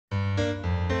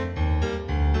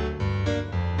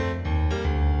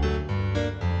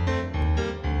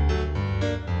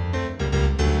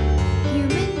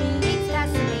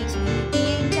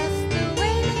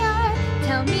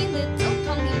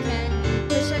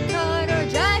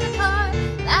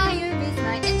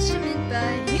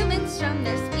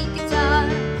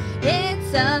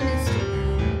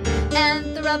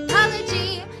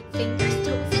Anthropology, fingers,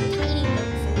 toes, and tiny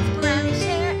noses, brownish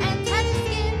hair and tanner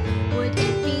skin. Would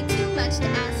it be too much to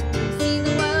ask to see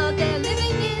the world they're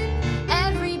living in?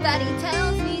 Everybody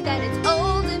tells me that it's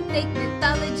old and fake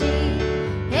mythology.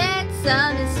 It's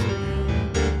a mystery.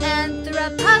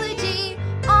 Anthropology,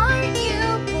 aren't you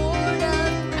bored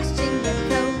of brushing your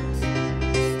coat,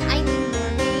 styling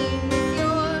your name with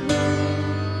your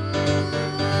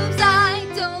hooves? I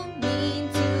don't mean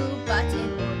to butt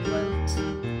in or gloat,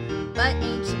 but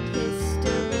ancient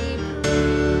history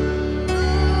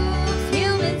proves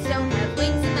humans don't have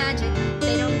wings and magic.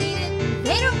 They don't need it,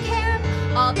 they don't care.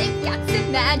 All they've got's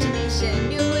imagination,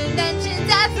 new inventions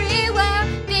everywhere.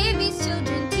 Babies,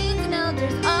 children, teens, and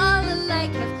elders, all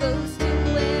alike have clothes to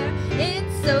wear.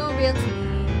 It's so real to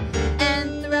me.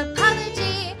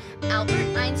 Anthropology,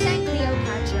 Albert Einstein,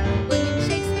 Cleopatra, William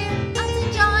Shakespeare,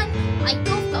 Elton John,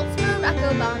 Michael Phelps, Barack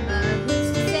Obama. Who's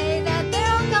to say that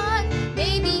they're all gone?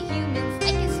 Maybe humans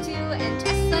like us too and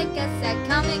dress like us at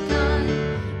Comic-Con.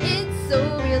 It's so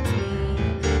real to me.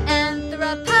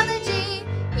 Anthropology,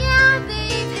 yeah,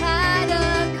 they've had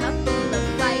a couple of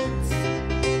fights.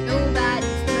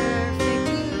 Nobody's perfect,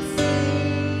 you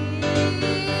see.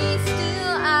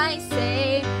 Still, I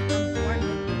say I'm born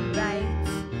with the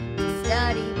rights to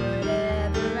study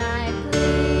whatever I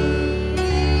please.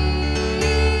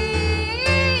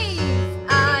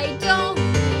 I don't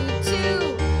need to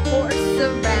horse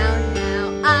around now.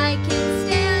 I can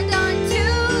stand on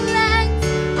two legs.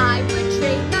 I would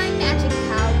trade my magic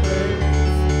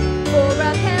powers for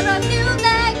a pair of new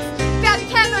legs. Grab a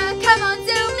camera, come on,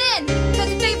 zoom in, 'cause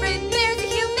your favorite mirror's a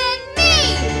human, me!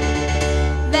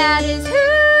 That is